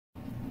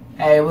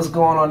Hey, what's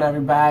going on,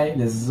 everybody?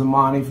 This is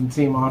Amani from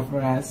Team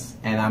R4S,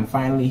 and I'm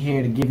finally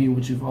here to give you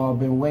what you've all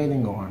been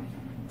waiting on.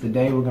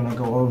 Today we're going to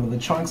go over the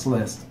trunks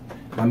list.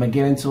 I'm going to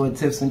get into a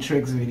tips and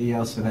tricks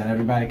video so that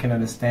everybody can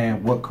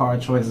understand what card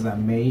choices I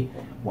made,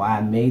 why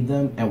I made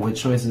them, and what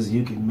choices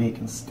you can make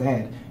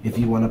instead if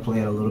you want to play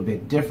it a little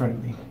bit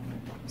differently.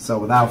 So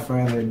without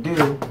further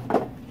ado,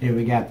 here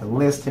we got the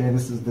list here.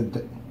 This is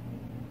the...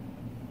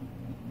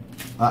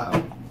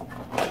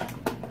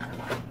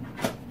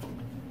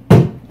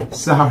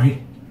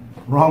 Sorry,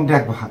 wrong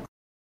deck box.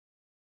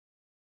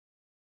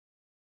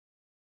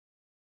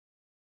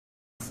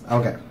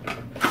 Okay.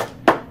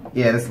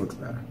 Yeah, this looks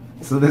better.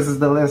 So this is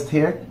the list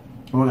here.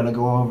 We're going to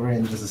go over it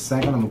in just a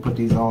second. I'm going to put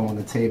these all on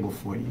the table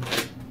for you.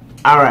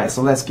 Alright,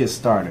 so let's get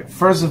started.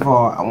 First of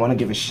all, I want to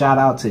give a shout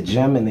out to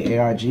Jim and the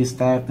ARG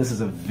staff. This is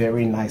a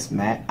very nice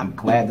mat. I'm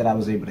glad that I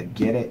was able to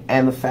get it.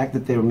 And the fact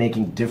that they were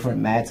making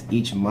different mats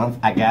each month,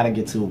 I got to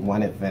get to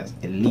one event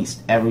at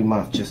least every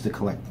month just to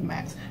collect the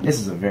mats. This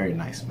is a very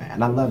nice mat.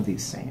 And I love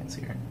these sands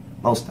here.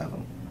 Most of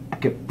them. I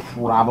could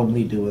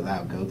probably do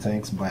without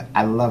Gotenks, but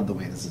I love the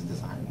way this is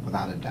designed,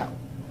 without a doubt.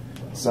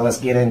 So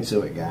let's get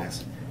into it,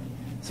 guys.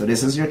 So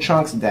this is your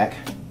Trunks deck.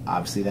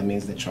 Obviously, that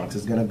means that Trunks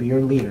is going to be your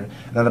leader.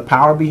 Now, the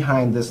power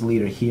behind this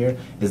leader here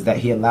is that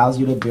he allows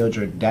you to build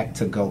your deck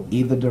to go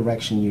either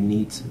direction you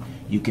need to.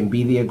 You can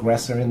be the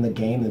aggressor in the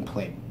game and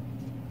play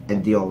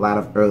and deal a lot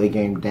of early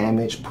game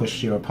damage,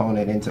 push your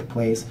opponent into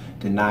place,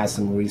 deny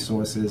some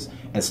resources,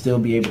 and still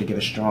be able to get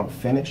a strong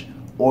finish.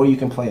 Or you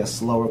can play a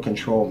slower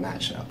control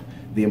matchup.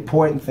 The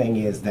important thing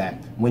is that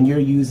when you're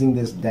using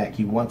this deck,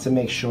 you want to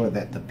make sure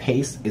that the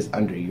pace is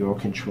under your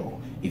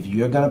control. If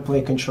you're going to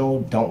play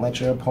control, don't let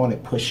your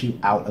opponent push you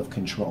out of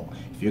control.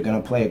 If you're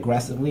going to play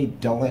aggressively,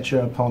 don't let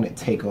your opponent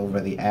take over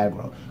the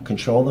aggro.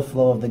 Control the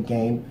flow of the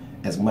game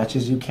as much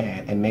as you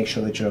can and make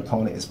sure that your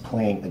opponent is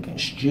playing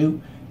against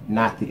you,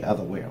 not the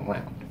other way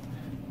around.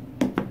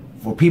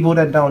 For people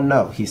that don't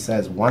know, he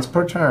says once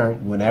per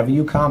turn, whenever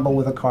you combo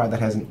with a card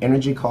that has an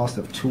energy cost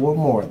of 2 or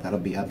more, that'll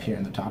be up here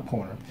in the top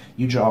corner,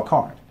 you draw a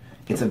card.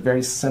 It's a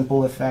very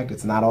simple effect.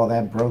 It's not all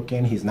that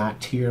broken. He's not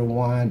tier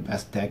 1,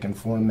 best deck in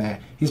format.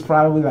 He's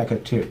probably like a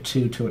tier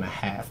 2,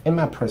 2.5, in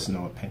my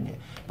personal opinion.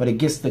 But it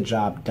gets the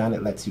job done.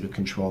 It lets you to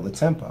control the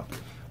tempo.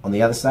 On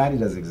the other side, he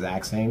does the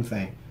exact same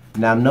thing.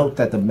 Now note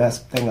that the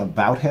best thing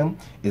about him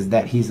is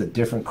that he's a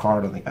different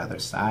card on the other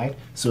side.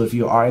 So if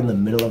you are in the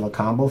middle of a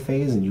combo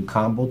phase and you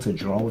combo to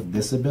draw with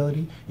this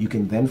ability, you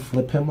can then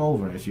flip him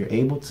over if you're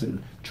able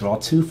to draw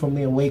 2 from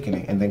the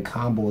Awakening and then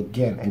combo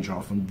again and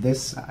draw from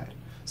this side.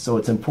 So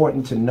it's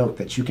important to note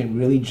that you can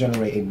really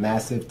generate a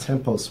massive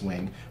tempo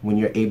swing when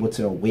you're able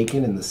to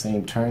awaken in the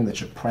same turn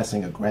that you're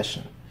pressing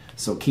aggression.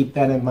 So keep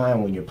that in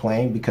mind when you're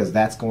playing, because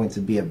that's going to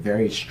be a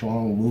very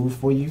strong move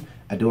for you.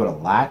 I do it a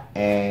lot,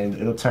 and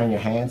it'll turn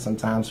your hand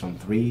sometimes from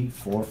 3,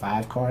 4,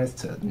 5 cards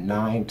to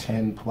 9,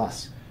 10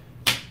 plus.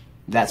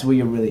 That's where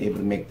you're really able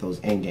to make those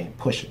in-game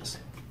pushes.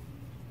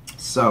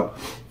 So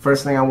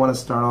first thing I want to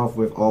start off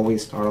with,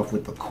 always start off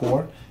with the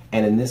core.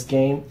 And in this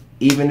game,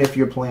 even if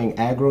you're playing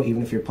aggro,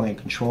 even if you're playing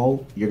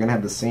control, you're going to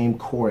have the same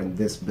core in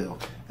this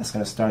build. That's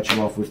going to start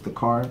you off with the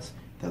cards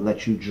that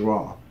let you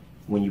draw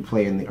when you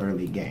play in the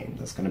early game.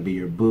 That's going to be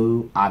your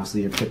Boo.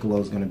 Obviously, your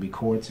Piccolo is going to be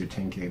Quartz, your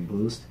 10k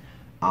boost.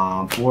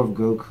 4 of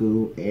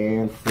Goku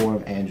and 4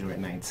 of Android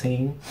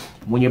 19.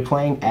 When you're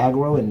playing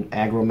aggro and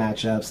aggro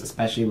matchups,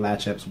 especially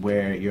matchups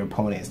where your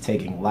opponent is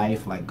taking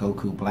life, like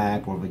Goku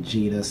Black or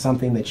Vegeta,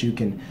 something that you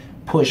can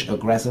push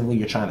aggressively,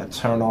 you're trying to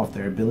turn off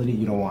their ability.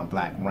 You don't want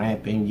Black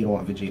ramping, you don't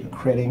want Vegeta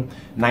critting.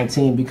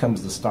 19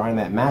 becomes the star in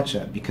that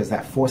matchup because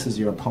that forces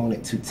your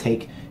opponent to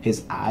take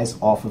his eyes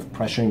off of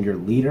pressuring your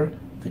leader,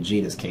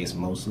 Vegeta's case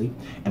mostly,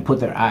 and put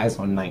their eyes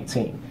on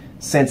 19.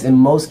 Since in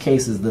most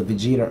cases the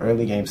Vegeta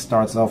early game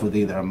starts off with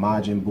either a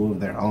Majin Buu of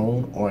their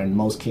own or in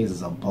most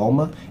cases a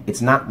Bulma,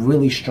 it's not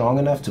really strong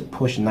enough to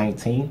push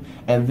 19,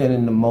 and then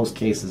in the most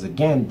cases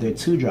again their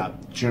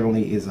 2-drop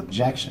generally is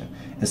objection,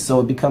 and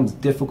so it becomes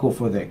difficult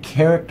for their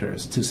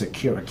characters to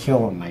secure a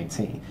kill on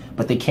 19,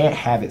 but they can't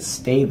have it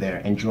stay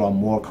there and draw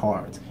more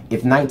cards.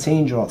 If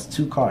 19 draws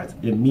 2 cards,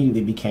 it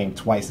immediately became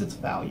twice its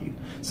value.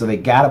 So they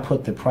gotta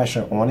put the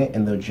pressure on it,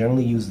 and they'll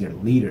generally use their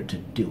leader to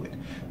do it.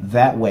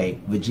 That way,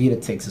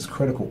 Vegeta takes his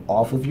critical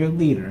off of your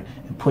leader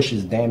and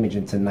pushes damage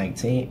into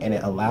 19, and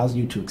it allows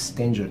you to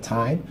extend your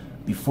time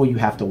before you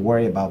have to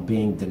worry about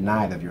being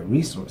denied of your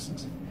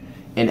resources.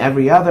 In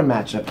every other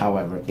matchup,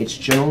 however, it's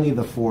generally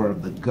the 4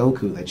 of the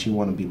Goku that you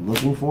want to be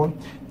looking for.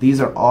 These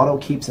are auto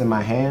keeps in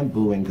my hand,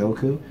 Buu and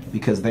Goku,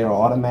 because they are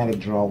automatic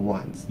draw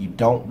 1s. You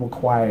don't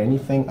require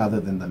anything other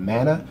than the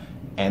mana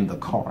and the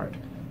card.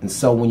 And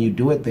so when you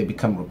do it, they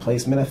become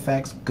replacement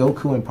effects.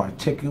 Goku in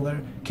particular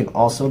can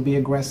also be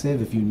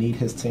aggressive if you need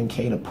his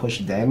 10k to push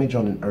damage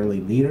on an early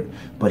leader,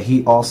 but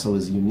he also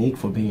is unique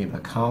for being able to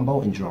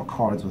combo and draw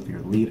cards with your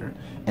leader.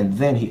 And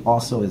then he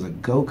also is a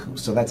Goku,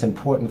 so that's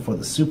important for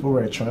the super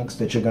rare Trunks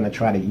that you're going to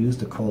try to use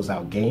to close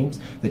out games,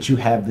 that you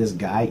have this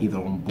guy either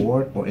on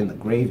board or in the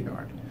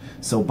graveyard.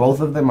 So both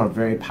of them are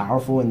very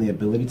powerful in the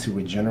ability to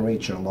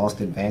regenerate your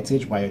lost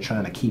advantage while you're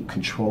trying to keep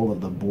control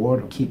of the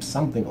board or keep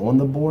something on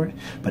the board.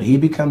 But he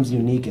becomes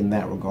unique in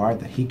that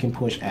regard that he can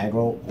push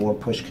aggro or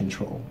push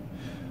control.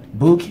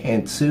 Boo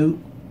can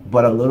too,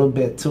 but a little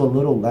bit to a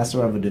little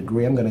lesser of a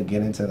degree. I'm going to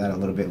get into that a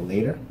little bit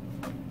later.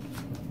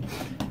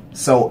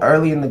 So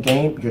early in the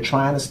game, you're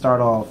trying to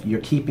start off, you're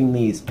keeping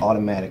these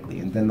automatically,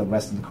 and then the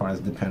rest of the cards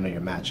depend on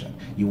your matchup.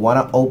 You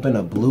want to open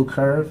a blue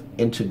curve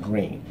into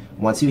green.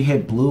 Once you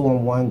hit blue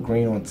on 1,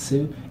 green on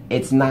 2,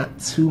 it's not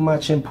too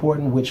much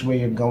important which way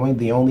you're going.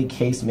 The only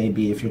case may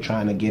be if you're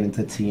trying to get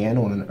into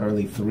TN on an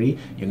early 3,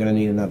 you're going to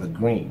need another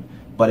green.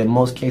 But in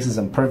most cases,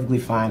 I'm perfectly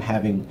fine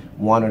having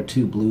 1 or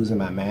 2 blues in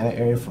my mana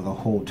area for the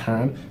whole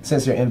turn.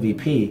 Since you're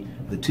MVP,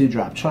 the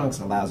 2-drop Trunks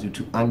allows you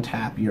to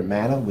untap your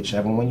mana,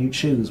 whichever one you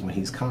choose when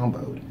he's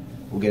comboed.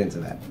 We'll get into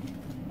that.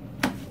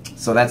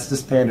 So that's the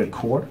standard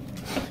core.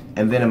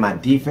 And then in my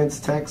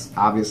defense text,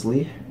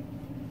 obviously,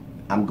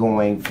 I'm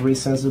going 3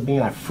 Senzu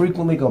Bean. I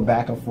frequently go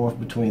back and forth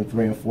between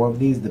 3 and 4 of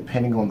these,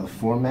 depending on the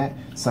format.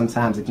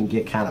 Sometimes it can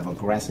get kind of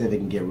aggressive. It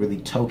can get really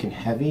token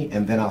heavy,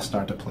 and then I'll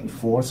start to play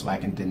 4 so I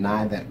can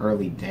deny that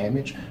early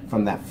damage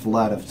from that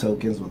flood of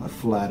tokens with a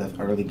flood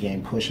of early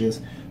game pushes.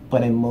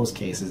 But in most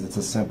cases, it's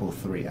a simple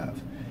 3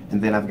 of.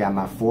 And then I've got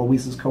my 4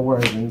 Weezus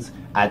Coercions.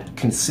 I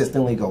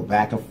consistently go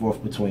back and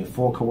forth between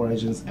 4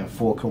 Coercions and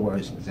 4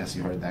 Coercions. Yes,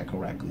 you heard that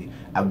correctly.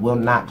 I will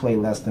not play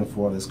less than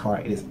 4 of this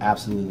card. It is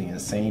absolutely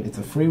insane. It's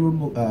a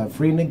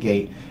free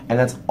negate, and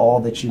that's all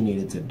that you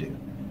needed to do.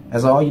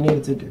 That's all you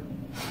needed to do.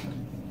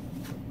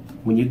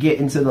 When you get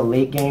into the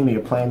late game and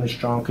you're playing the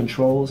strong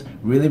controls,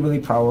 really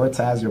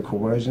prioritize your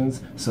coercions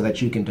so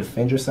that you can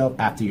defend yourself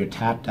after you're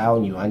tapped out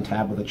and you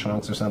untap with the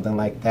Trunks or something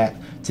like that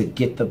to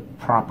get the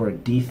proper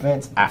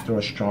defense after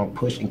a strong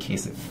push in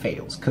case it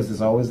fails. Because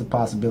there's always the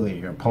possibility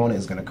your opponent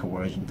is going to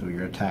coercion through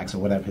your attacks or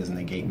whatever his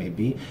negate may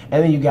be,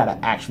 and then you got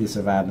to actually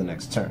survive the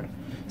next turn.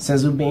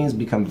 Senzu Beans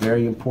become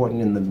very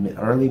important in the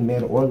early,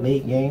 mid, or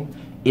late game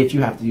if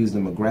you have to use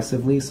them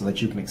aggressively so that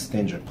you can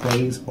extend your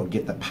plays or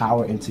get the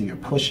power into your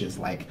pushes,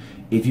 like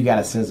if you got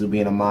a Senzu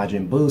Bean a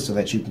Majin Buu so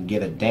that you can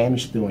get a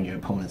damage through on your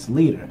opponent's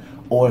leader,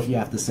 or if you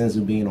have to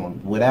Senzu Bean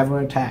on whatever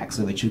attack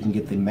so that you can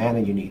get the mana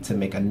you need to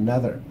make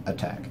another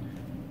attack.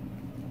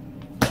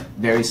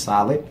 Very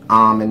solid.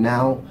 And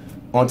now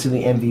onto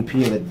the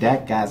MVP of the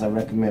deck, guys. I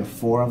recommend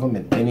 4 of them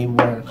in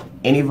anywhere,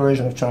 any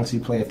version of Trunks you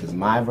play. If it's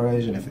my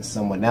version, if it's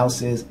someone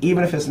else's,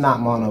 even if it's not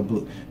mono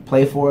blue,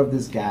 play 4 of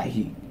this guy.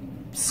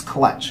 He's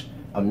clutch.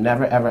 I'll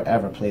never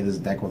ever play this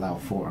deck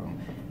without 4 of them,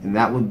 and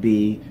that would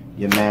be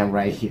your man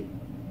right here.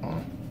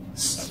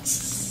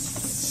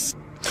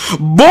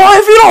 Boy,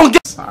 if you don't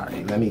get...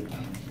 Sorry, let me...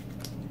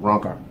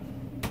 Wrong card.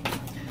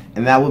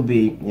 And that would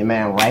be your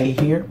man right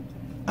here,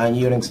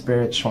 Unyielding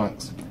Spirit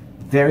Trunks.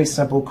 Very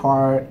simple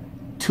card,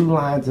 2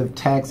 lines of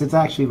text. It's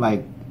actually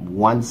like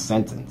 1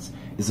 sentence.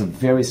 It's a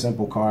very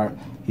simple card.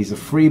 He's a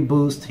free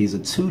boost. He's a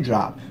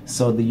 2-drop.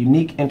 So the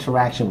unique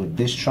interaction with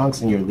this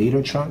Trunks and your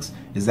leader Trunks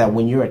is that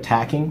when you're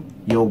attacking,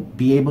 you'll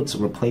be able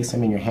to replace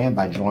him in your hand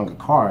by drawing a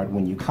card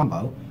when you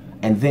combo,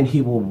 and then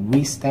he will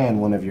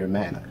restand 1 of your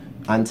mana.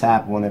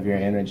 Untap 1 of your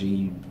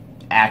energy,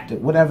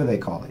 active, whatever they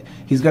call it.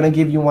 He's going to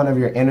give you 1 of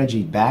your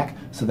energy back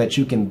so that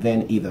you can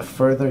then either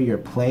further your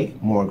play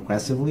more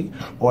aggressively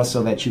or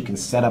so that you can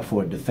set up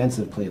for a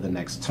defensive play the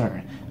next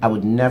turn. I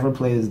would never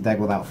play this deck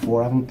without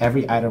 4 of them.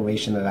 Every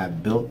iteration that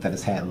I've built that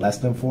has had less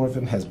than 4 of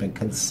them has been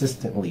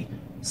consistently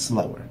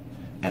slower.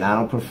 And I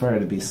don't prefer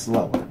to be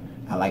slower.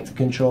 I like to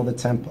control the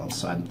tempo,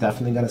 so I'm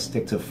definitely going to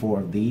stick to 4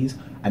 of these.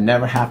 I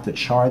never have to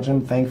charge him,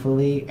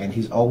 thankfully, and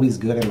he's always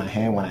good in my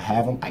hand when I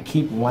have him. I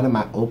keep 1 in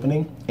my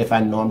opening if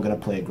I know I'm going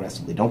to play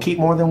aggressively. Don't keep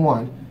more than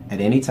 1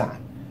 at any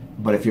time.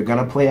 But if you're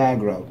going to play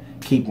aggro,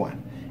 keep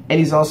 1. And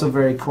he's also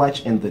very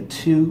clutch in the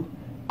 2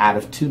 out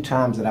of 2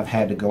 times that I've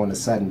had to go into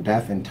sudden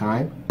death in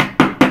time.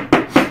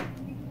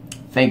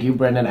 Thank you,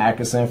 Brendan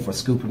Ackerson, for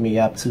scooping me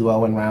up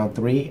 2-0 in round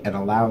 3 and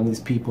allowing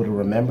these people to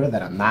remember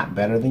that I'm not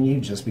better than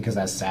you just because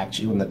I sacked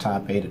you in the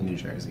top 8 of New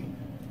Jersey.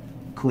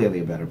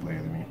 Clearly a better player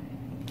than me.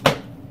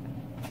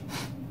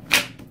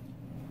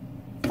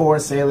 4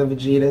 Sailor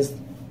Vegetas.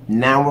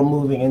 Now we're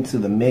moving into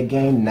the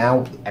mid-game.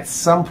 Now, at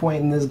some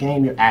point in this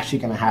game, you're actually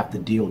going to have to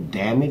deal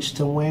damage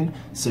to win.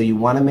 So you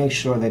want to make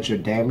sure that your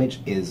damage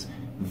is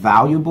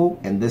valuable,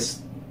 and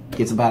this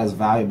gets about as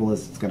valuable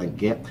as it's going to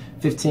get.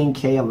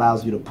 15k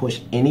allows you to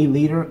push any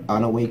leader,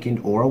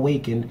 unawakened or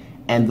awakened,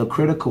 and the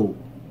critical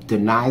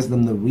denies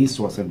them the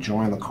resource of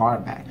drawing the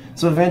card back.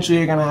 So eventually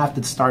you're going to have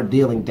to start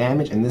dealing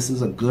damage, and this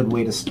is a good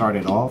way to start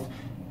it off.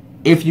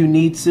 If you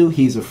need to,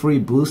 he's a free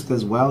boost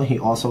as well. He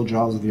also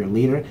draws with your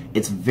leader.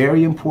 It's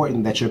very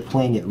important that you're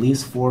playing at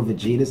least 4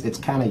 Vegetas. It's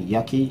kind of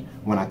yucky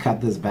when I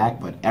cut this back,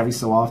 but every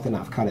so often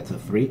I've cut it to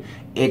 3.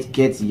 It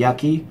gets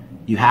yucky.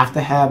 You have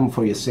to have them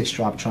for your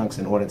 6-drop Trunks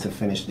in order to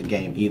finish the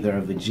game. Either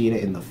a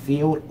Vegeta in the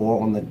field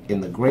or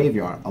in the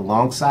graveyard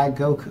alongside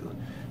Goku.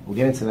 We'll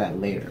get into that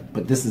later.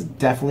 But this is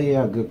definitely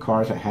a good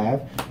card to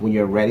have when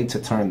you're ready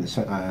to turn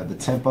the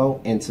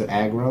tempo into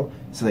aggro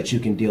so that you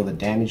can deal the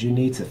damage you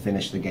need to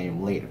finish the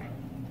game later.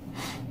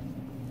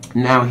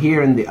 Now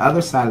here in the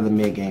other side of the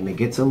mid game, it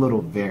gets a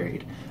little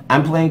varied.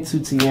 I'm playing 2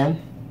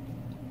 Tien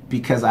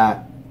because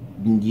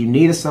you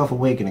need a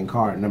self-awakening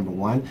card, number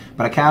one.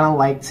 But I kind of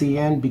like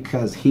Tien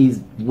because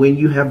when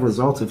you have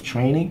results of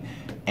training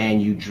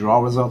and you draw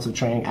results of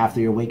training after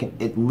you're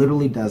awakened, it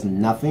literally does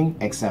nothing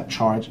except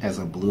charge as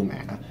a blue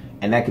mana.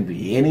 And that could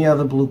be any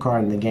other blue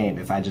card in the game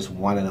if I just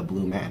wanted a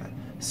blue mana.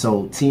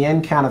 So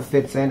Tien kind of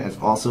fits in as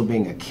also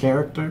being a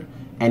character,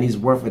 and he's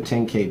worth a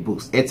 10k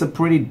boost. It's a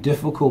pretty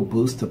difficult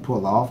boost to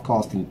pull off,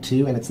 costing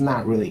 2, and it's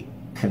not really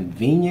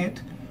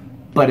convenient,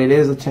 but it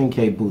is a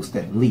 10k boost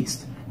at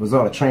least.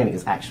 Result of training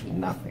is actually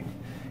nothing.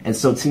 And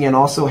so Tien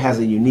also has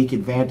a unique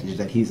advantage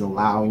that he's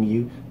allowing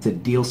you to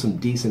deal some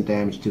decent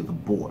damage to the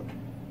board.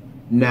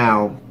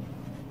 Now,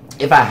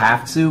 if I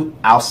have to,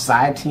 I'll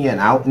side Tien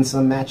out in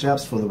some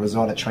matchups for the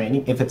result of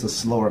training if it's a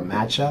slower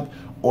matchup,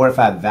 or if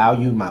I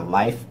value my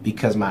life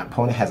because my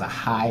opponent has a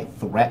high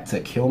threat to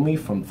kill me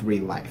from 3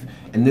 life.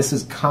 And this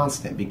is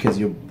constant because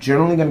you're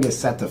generally going to get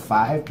set to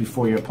 5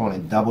 before your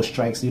opponent double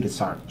strikes you to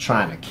start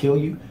trying to kill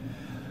you.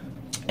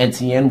 And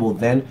Tien will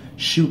then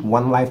shoot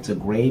 1 life to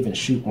grave and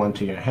shoot 1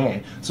 to your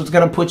hand. So it's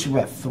going to put you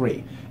at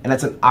 3. And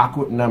that's an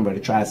awkward number to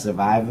try to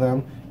survive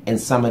them in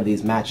some of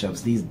these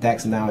matchups. These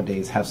decks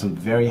nowadays have some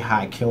very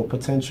high kill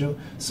potential.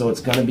 So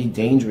it's going to be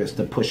dangerous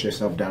to push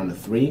yourself down to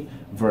 3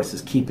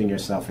 versus keeping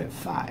yourself at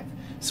 5.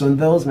 So in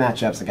those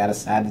matchups, I got to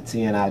side the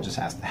Tien out, just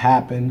has to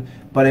happen.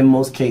 But in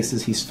most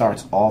cases, he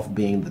starts off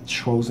being the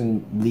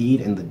chosen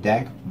lead in the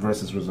deck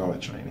versus result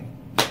of training.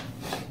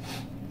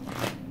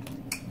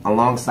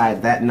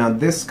 Alongside that, now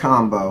this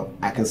combo,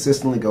 I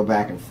consistently go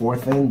back and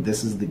forth in.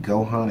 This is the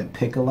Gohan and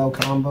Piccolo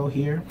combo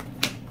here.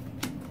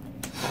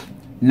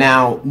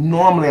 Now,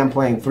 normally I'm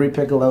playing 3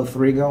 Piccolo,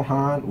 3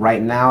 Gohan.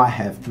 Right now I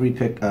have 2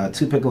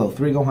 Piccolo,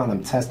 3 Gohan.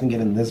 I'm testing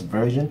it in this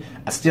version.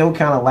 I still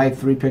kind of like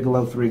 3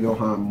 Piccolo, 3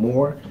 Gohan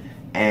more.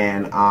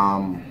 And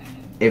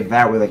if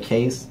that were the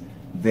case,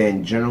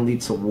 then generally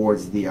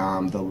towards the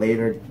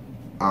later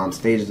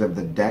stages of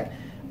the deck,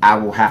 I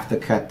will have to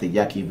cut the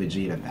Yucky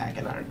Vegeta back.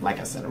 And like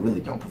I said, I really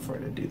don't prefer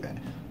to do that.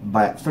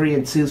 But 3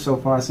 and 2 so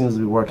far seems to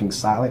be working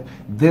solid.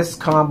 This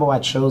combo I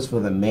chose for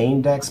the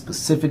main deck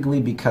specifically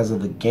because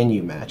of the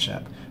Ginyu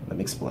matchup. Let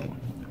me explain.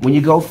 When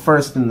you go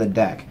first in the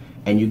deck,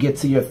 and you get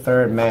to your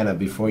 3rd mana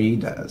before he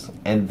does,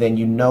 and then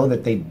you know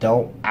that they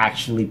don't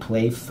actually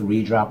play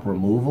 3-drop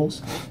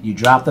removals, you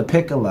drop the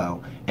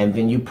Piccolo, and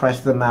then you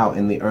press them out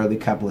in the early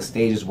couple of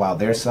stages while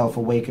they're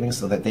self-awakening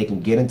so that they can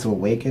get into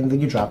Awaken,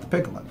 then you drop the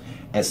Piccolo.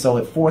 And so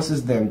it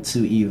forces them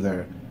to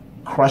either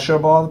Crusher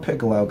Ball the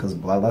Piccolo, because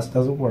Bloodlust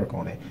doesn't work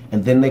on it,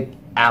 and then they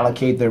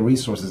allocate their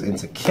resources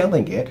into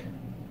killing it,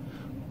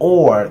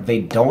 or they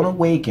don't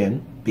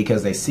Awaken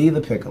because they see the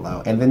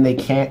Piccolo, and then they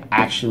can't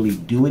actually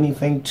do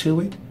anything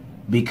to it,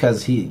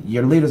 because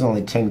your leader's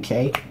only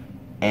 10k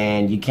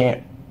and you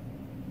can't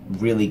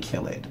really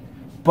kill it.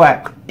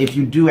 But if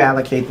you do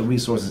allocate the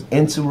resources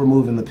into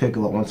removing the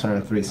Piccolo on turn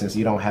 3, since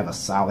you don't have a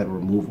solid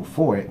removal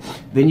for it,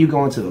 then you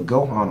go into the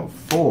Gohan on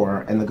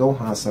 4, and the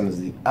Gohan summons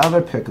the other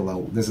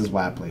Piccolo. This is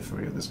why I play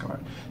 3 of this card.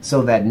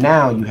 So that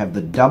now you have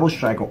the double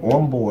striker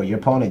on board. Your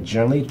opponent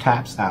generally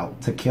taps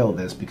out to kill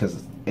this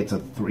because it's a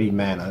 3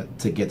 mana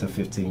to get to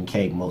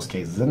 15k in most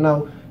cases. And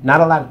no, not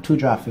a lot of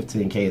 2-drop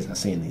 15ks I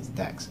see in these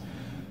decks.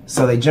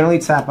 So they generally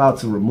tap out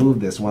to remove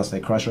this once they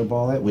Crusher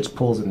Ball it, which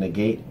pulls a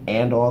negate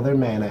and all their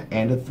mana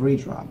and a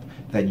 3-drop.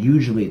 That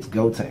usually it's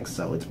Gotenks,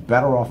 so it's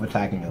better off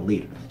attacking a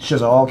leader. It's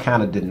just all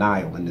kind of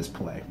denial in this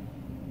play.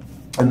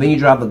 And then you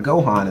drop the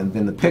Gohan, and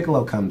then the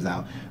Piccolo comes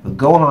out. The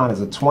Gohan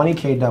is a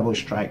 20k double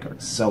striker,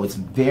 so it's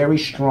very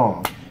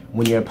strong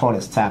when your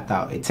opponent's tapped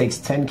out. It takes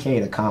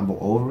 10k to combo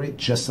over it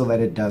just so that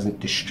it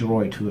doesn't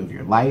destroy 2 of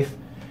your life.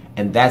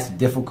 And that's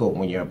difficult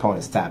when your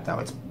opponent's tapped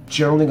out. It's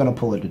generally going to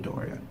pull a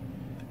Dodoria.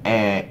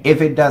 And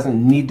if it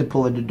doesn't need to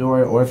pull a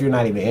Dodoria, or if you're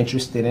not even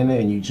interested in it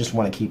and you just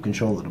want to keep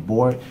control of the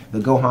board, the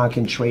Gohan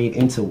can trade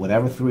into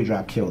whatever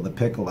 3-drop killed the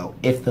Piccolo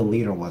if the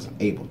leader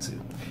wasn't able to.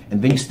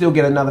 And then you still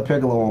get another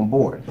Piccolo on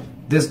board.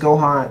 This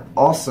Gohan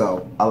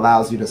also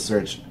allows you to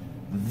search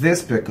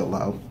this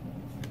Piccolo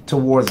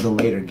towards the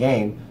later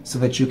game so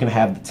that you can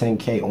have the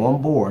 10k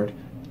on board,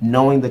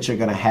 knowing that you're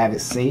going to have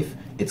it safe.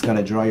 It's going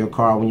to draw your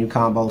card when you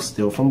combo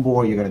still from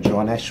board. You're going to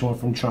draw an extra one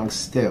from Trunks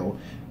still.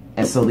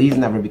 And so these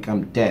never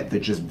become dead. They're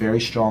just very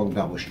strong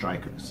double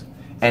strikers.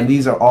 And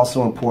these are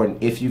also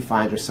important if you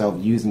find yourself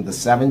using the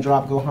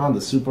 7-drop Gohan,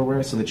 the super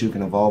rare, so that you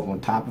can evolve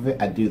on top of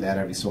it. I do that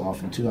every so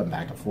often too. I'm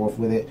back and forth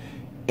with it.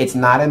 It's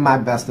not in my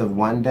best of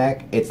 1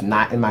 deck. It's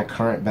not in my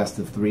current best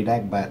of 3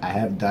 deck, but I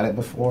have done it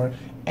before.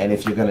 And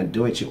if you're going to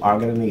do it, you are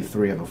going to need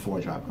 3 of a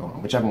 4-drop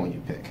Gohan, whichever one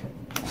you pick.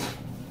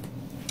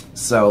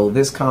 So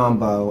this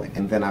combo,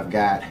 and then I've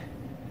got,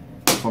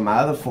 for my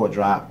other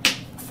 4-drop,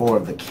 4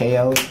 of the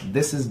KOs.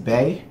 This is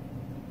Bae.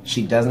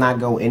 She does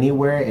not go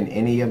anywhere in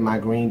any of my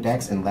green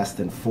decks in less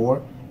than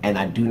 4, and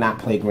I do not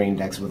play green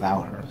decks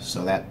without her.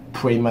 So that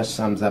pretty much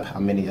sums up how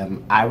many of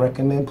them I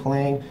recommend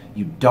playing.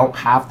 You don't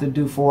have to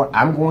do 4.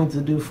 I'm going to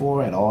do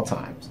 4 at all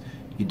times.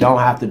 You don't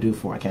have to do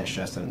 4. I can't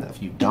stress that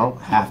enough. You don't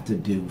have to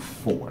do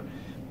 4.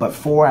 But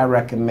 4 I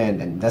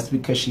recommend, and that's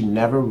because she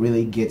never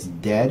really gets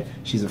dead.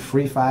 She's a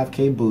free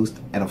 5k boost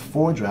and a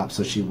 4-drop,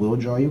 so she will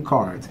draw you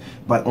cards.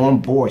 But on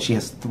board, she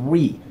has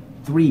three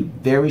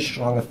very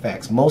strong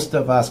effects. Most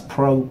of us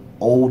pro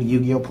old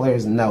Yu-Gi-Oh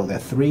players know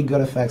that 3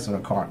 good effects on a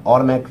card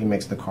automatically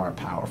makes the card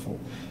powerful.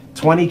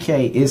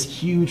 20k is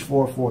huge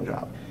for a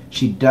 4-drop.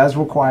 She does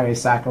require a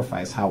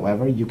sacrifice.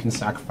 However, you can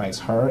sacrifice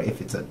her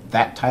if it's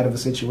that tight of a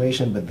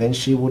situation, but then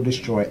she will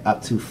destroy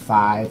up to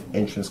 5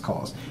 entrance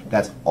calls.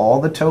 That's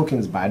all the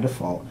tokens by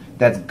default.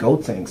 That's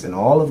Gotenks, and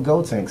all of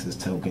Gotenks'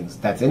 tokens.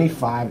 That's any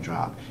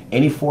 5-drop,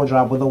 any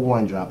 4-drop with a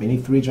 1-drop, any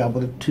 3-drop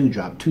with a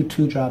 2-drop, 2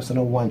 2-drops and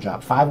a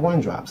 1-drop, 5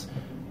 1-drops.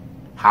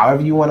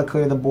 However you want to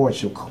clear the board,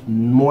 she'll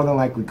more than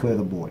likely clear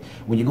the board.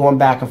 When you're going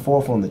back and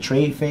forth on the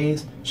trade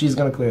phase, she's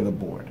going to clear the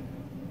board.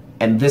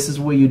 And this is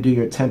where you do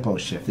your tempo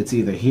shift. It's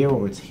either here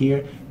or it's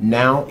here.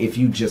 Now, if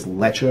you just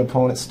let your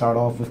opponent start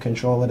off with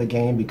control of the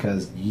game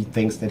because he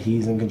thinks that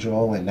he's in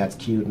control and that's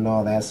cute and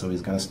all that, so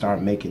he's going to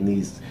start making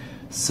these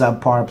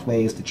subpar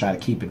plays to try to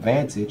keep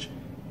advantage,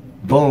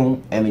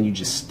 boom, and then you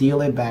just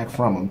steal it back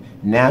from him.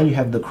 Now you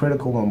have the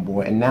critical on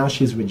board, and now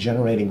she's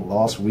regenerating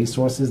lost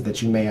resources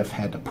that you may have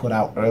had to put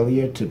out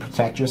earlier to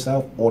protect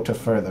yourself or to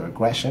further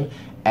aggression,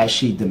 as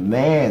she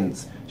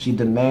demands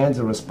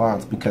a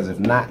response, because if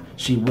not,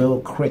 she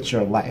will crit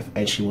your life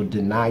and she will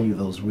deny you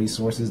those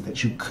resources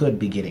that you could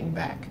be getting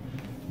back.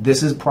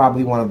 This is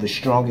probably one of the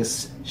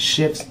strongest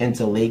shifts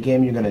into late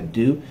game you're going to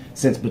do,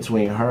 since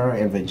between her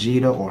and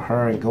Vegeta or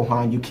her and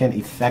Gohan, you can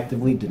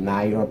effectively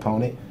deny your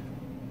opponent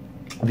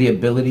the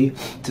ability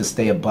to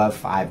stay above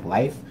 5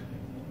 life.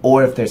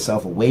 Or if they're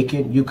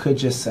self-awakened, you could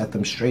just set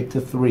them straight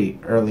to 3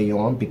 early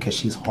on because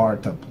she's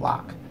hard to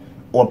block.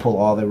 Or pull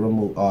all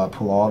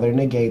their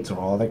negates or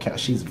all their counters.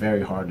 She's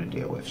very hard to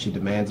deal with. She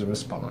demands a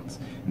response,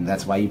 and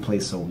that's why you play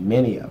so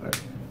many of her.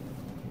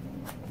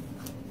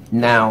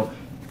 Now,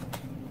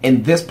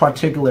 in this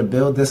particular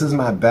build, this is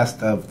my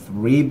best of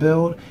 3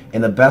 build.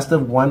 In the best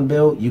of 1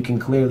 build, you can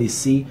clearly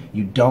see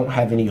you don't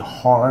have any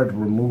hard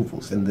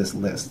removals in this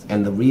list.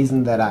 And the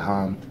reason that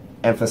I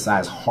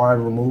emphasize hard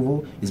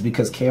removal is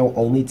because KO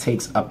only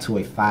takes up to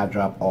a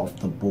 5-drop off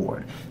the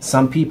board.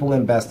 Some people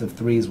in best of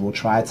 3s will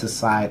try to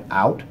side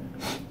out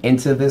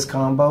into this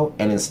combo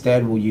and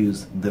instead will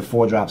use the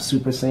 4-drop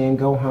Super Saiyan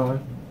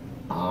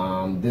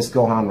Gohan, this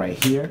Gohan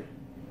right here,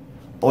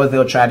 or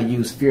they'll try to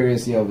use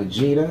Furious Yell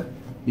Vegeta,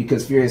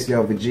 because Furious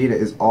Yell Vegeta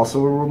is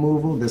also a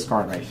removal, this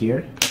card right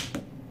here,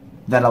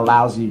 that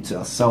allows you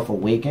to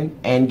self-awaken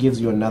and gives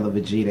you another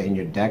Vegeta in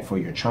your deck for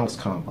your Trunks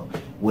combo.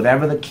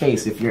 Whatever the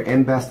case, if you're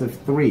in best of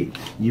 3,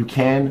 you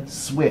can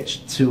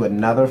switch to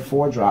another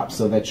 4-drop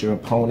so that your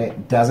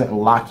opponent doesn't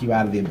lock you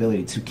out of the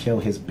ability to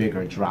kill his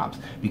bigger drops,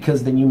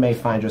 because then you may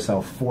find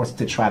yourself forced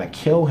to try to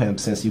kill him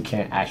since you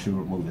can't actually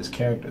remove his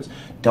characters.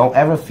 Don't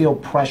ever feel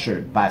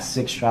pressured by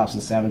 6-drops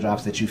and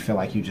 7-drops that you feel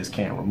like you just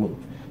can't remove.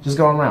 Just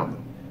go around them.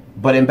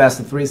 But in best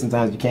of 3,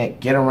 sometimes you can't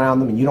get around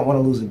them, and you don't want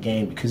to lose a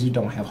game because you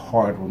don't have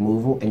hard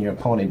removal and your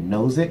opponent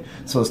knows it.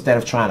 So instead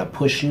of trying to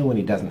push you when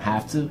he doesn't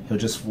have to, he'll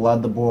just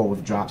flood the board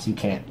with drops you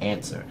can't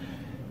answer,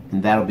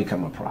 and that'll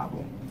become a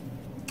problem.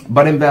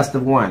 But in best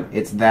of 1,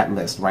 it's that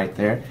list right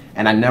there,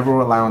 and I never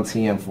rely on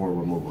TM for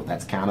removal.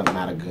 That's kind of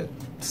not a good,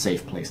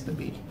 safe place to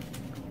be.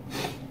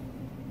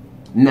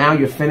 Now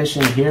you're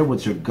finishing here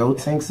with your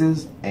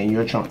Gotenkses and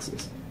your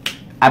Trunkses.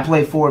 I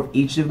play 4 of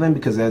each of them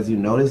because, as you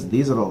notice,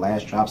 these are the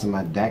last drops in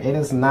my deck. It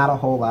is not a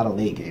whole lot of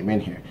late game in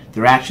here.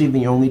 They're actually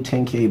the only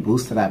 10k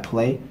boosts that I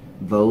play.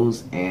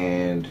 Those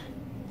and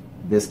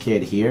this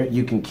kid here.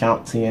 You can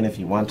count 10 if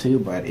you want to,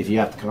 but if you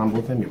have to combo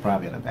with them, you're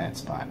probably in a bad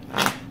spot.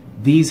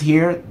 These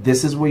here,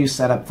 this is where you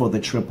set up for the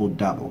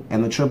triple-double.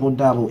 And the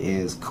triple-double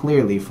is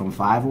clearly from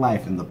 5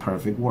 life in the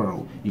perfect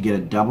world. You get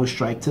a double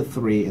strike to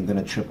 3 and then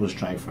a triple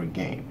strike for a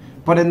game.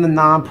 But in the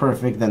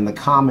non-perfect, then the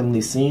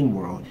commonly seen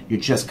world, you're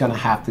just going to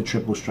have to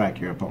triple strike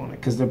your opponent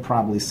because they're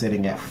probably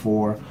sitting at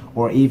 4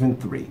 or even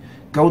 3.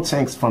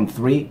 Gotenks from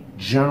 3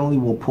 generally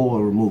will pull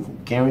a removal.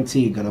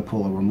 Guaranteed going to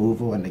pull a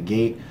removal, a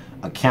negate,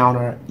 a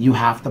counter. You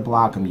have to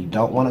block them. You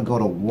don't want to go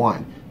to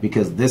 1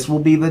 because this will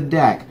be the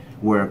deck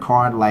where a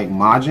card like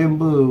Majin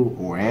Buu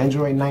or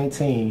Android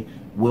 19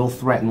 will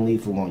threaten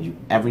lethal on you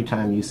every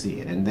time you see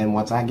it. And then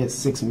once I get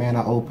 6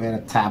 mana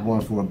open, tap 1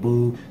 for a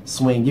Buu,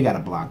 swing, you gotta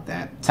block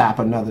that. Tap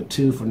another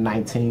 2 for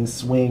 19,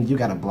 swing, you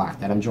gotta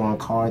block that. I'm drawing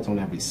cards on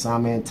every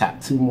summon,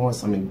 tap 2 more,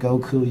 summon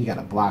Goku, you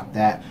gotta block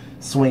that.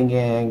 Swing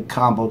in,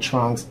 combo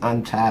Trunks,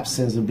 untap,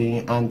 Senzu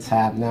Bean,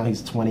 untap, now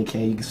he's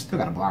 20k, you still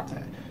gotta block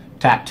that.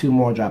 Tap 2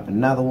 more, drop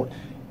another one.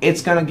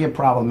 It's gonna get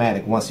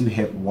problematic once you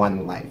hit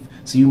 1 life.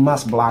 So you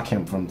must block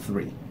him from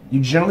 3. You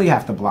generally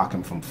have to block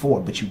him from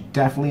 4, but you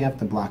definitely have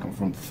to block him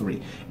from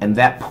 3. And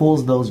that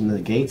pulls those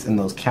negates and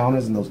those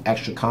counters and those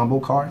extra combo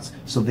cards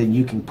so then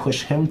you can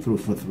push him through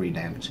for 3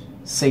 damage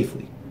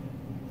safely.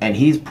 And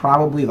he's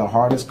probably the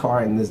hardest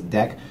card in this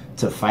deck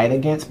to fight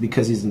against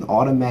because he's an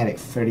automatic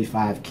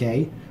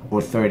 35k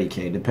or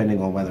 30k,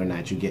 depending on whether or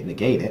not you get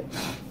negated.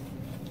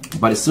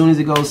 But as soon as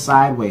he goes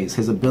sideways,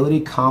 his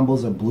ability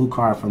combos a blue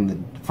card from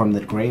the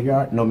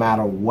graveyard, no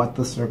matter what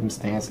the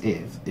circumstance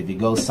is. If he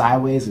goes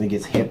sideways and he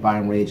gets hit by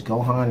Enraged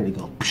Gohan and he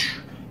goes, psh,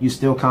 you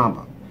still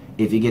combo.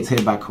 If he gets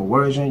hit by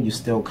Coercion, you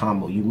still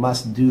combo. You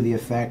must do the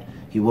effect.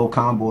 He will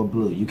combo a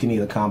blue. You can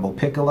either combo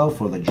Piccolo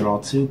for the draw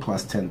 2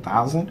 plus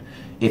 10,000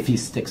 if he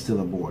sticks to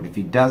the board. If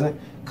he doesn't,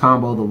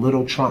 combo the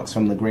little Trunks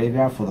from the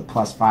graveyard for the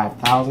plus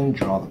 5,000,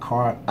 draw the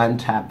card,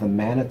 untap the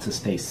mana to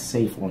stay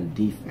safe on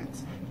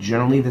defense.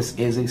 Generally, this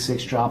is a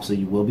 6-drop, so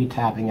you will be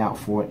tapping out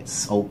for it.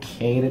 It's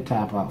okay to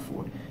tap out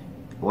for it.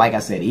 Like I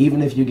said,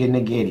 even if you get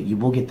negated, you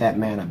will get that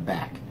mana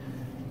back.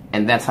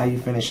 And that's how you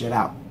finish it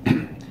out.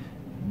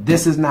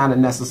 This is not a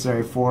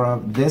necessary 4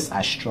 of. This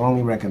I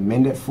strongly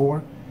recommend it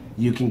for.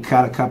 You can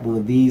cut a couple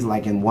of these,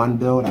 like in one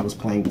build, I was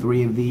playing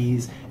 3 of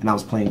these, and I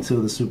was playing 2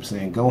 of the Super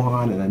Saiyan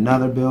Gohan. In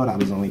another build, I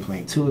was only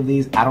playing 2 of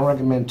these. I don't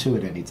recommend 2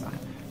 at any time.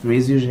 3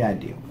 is usually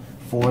ideal.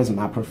 4 is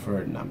my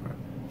preferred number.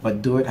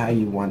 But do it how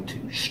you want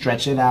to.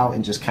 Stretch it out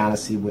and just kind of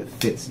see what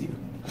fits you.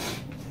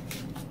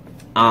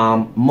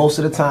 Most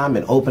of the time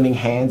in opening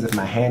hands, if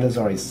my hand is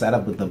already set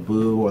up with the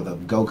Buu or the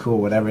Goku or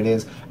whatever it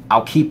is,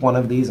 I'll keep one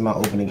of these in my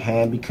opening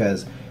hand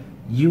because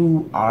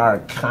you are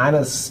kind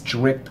of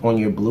strict on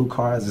your blue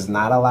cards. There's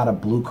not a lot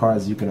of blue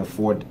cards you can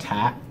afford to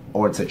tap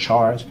or to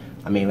charge.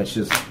 I mean, let's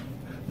just,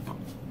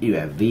 you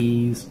have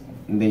these,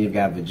 and then you've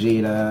got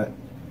Vegeta,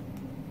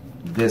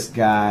 this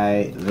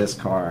guy, this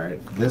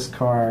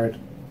card,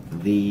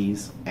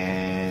 these,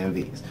 and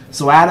these.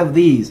 So out of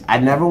these, I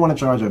never want to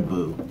charge a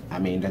Buu. I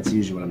mean, that's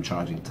usually what I'm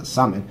charging to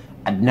summon.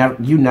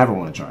 You never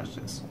want to charge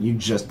this. You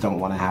just don't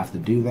want to have to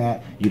do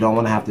that. You don't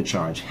want to have to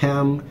charge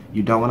him.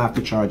 You don't want to have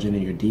to charge any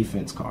of your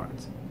defense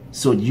cards.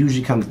 So it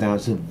usually comes down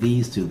to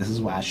these two. This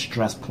is why I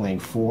stress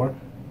playing 4,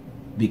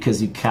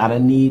 because you kind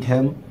of need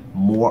him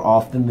more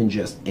often than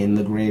just in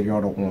the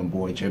graveyard or on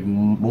board. You're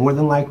more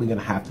than likely going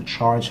to have to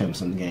charge him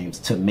some games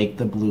to make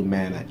the blue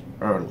mana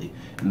early.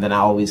 And then I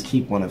always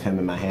keep one of him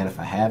in my hand if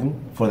I have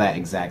him for that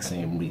exact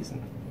same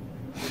reason.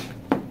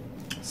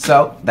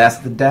 So that's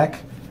the deck.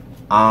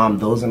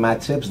 Those are my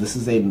tips. This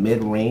is a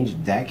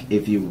mid-range deck,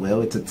 if you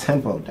will. It's a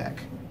tempo deck,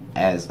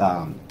 as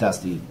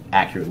Dusty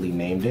accurately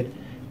named it.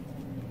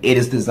 It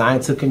is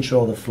designed to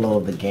control the flow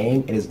of the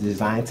game. It is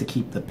designed to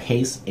keep the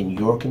pace in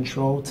your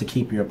control, to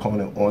keep your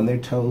opponent on their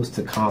toes,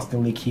 to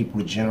constantly keep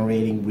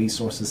regenerating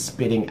resources,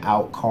 spitting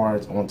out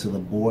cards onto the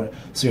board.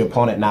 So your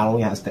opponent not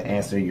only has to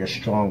answer your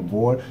strong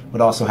board,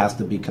 but also has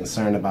to be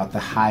concerned about the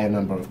higher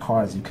number of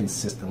cards you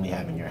consistently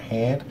have in your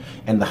hand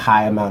and the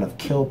high amount of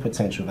kill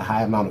potential, the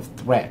high amount of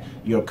threat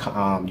your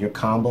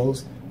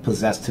combos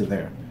possess to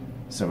their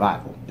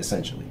survival,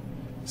 essentially.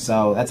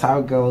 So that's how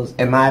it goes.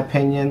 In my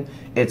opinion,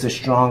 it's a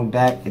strong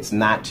deck. It's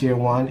not tier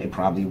 1. It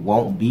probably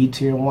won't be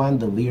tier 1.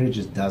 The leader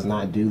just does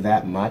not do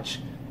that much,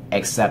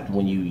 except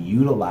when you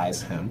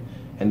utilize him,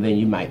 and then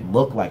you might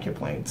look like you're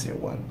playing tier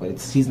 1.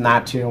 But he's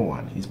not tier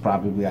 1. He's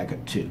probably like a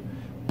 2.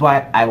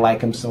 But I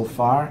like him so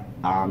far.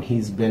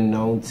 He's been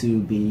known to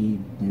be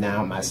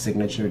now my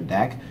signature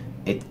deck.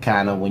 It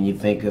kind of, when you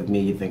think of me,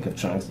 you think of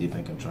Trunks, you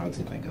think of Trunks,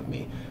 you think of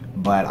me.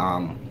 But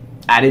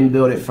I didn't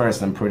build it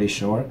first, I'm pretty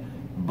sure.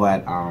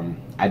 But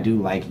I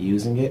do like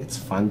using it. It's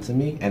fun to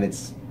me, and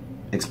it's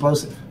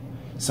explosive.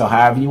 So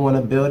however you want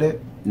to build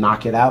it,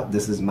 knock it out.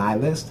 This is my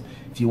list.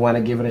 If you want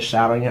to give it a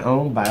shot on your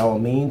own, by all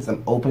means,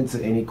 I'm open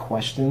to any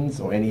questions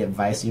or any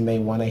advice you may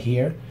want to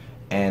hear,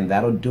 and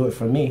that'll do it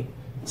for me.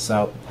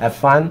 So have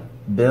fun,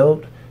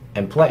 build,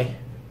 and play.